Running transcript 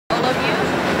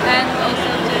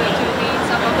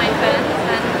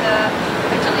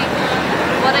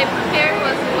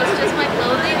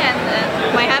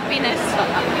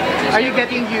Are you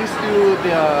getting used to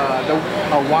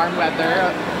the warm weather?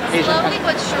 Slowly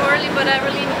but surely, but I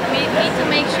really need to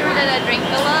make sure that I drink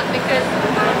a lot because,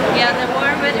 yeah, the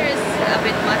warm weather is a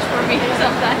bit much for me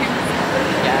sometimes.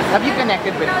 Yeah. Have you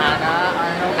connected with Hannah,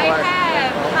 Arnold? I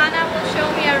have. Hannah will show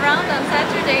me around on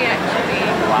Saturday, actually.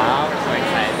 Wow, we're so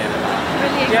excited about it.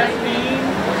 Really excited. Jasmin,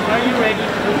 are you ready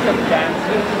to do some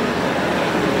dancing?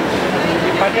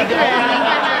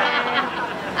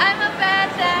 I'm a bad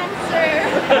dancer.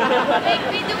 Make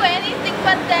me do anything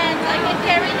but dance. I can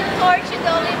carry the torch in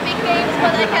the Olympic Games,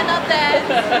 but I cannot dance.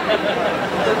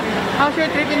 How's your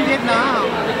trip in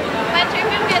Vietnam? My trip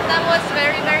in Vietnam was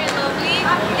very, very lovely.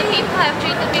 The people have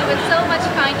treated me with so much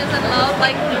kindness and love,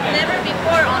 like never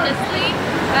before, honestly.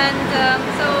 And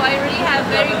so I really have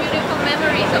very beautiful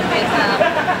memories of Vietnam.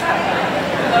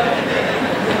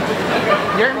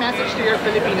 Your message to your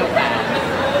Filipino fans?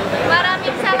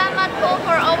 Maraming salamat po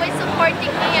for always supporting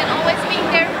me and always being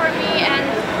there for me. And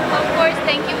of course,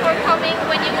 thank you for coming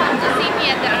when you come to see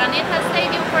me at the Araneta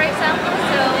Stadium, for example.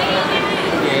 So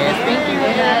Yes, thank you.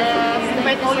 Yes.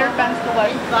 Invite all your fans to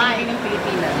watch Binibining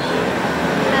Pilipinas.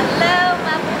 hello,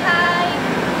 MABUHAY!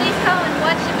 Please come and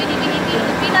watch the Binibining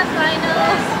Pilipinas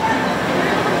finals.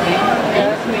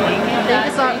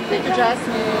 Thank you,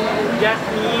 Jasmin.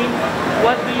 Jasmin,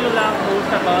 what do you love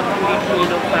most about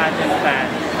Filipino pageant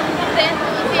fans? The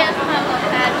enthusiasm of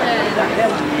pageants.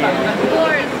 Of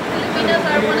course, Filipinos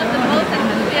are one of the most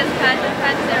enthusiastic pageant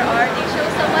fans there are. They show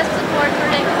so much support for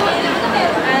their queen,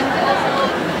 and also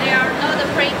they are not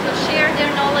afraid to share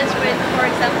their knowledge with, for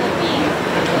example, me,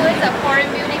 who is a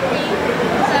foreign beauty queen.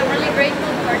 So I'm really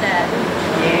grateful for that.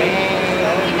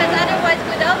 Because otherwise,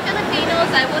 without Filipinos,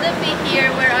 I wouldn't be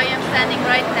here where I am standing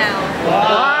right now.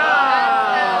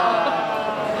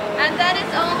 And that is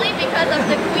only because of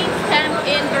the Queen's Camp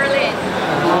in Berlin.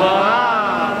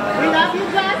 Wow! We love you,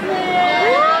 Jasmin!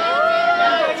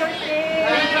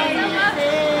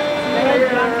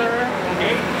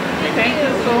 Okay. Thank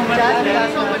you so much.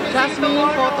 Jasmin,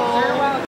 photo.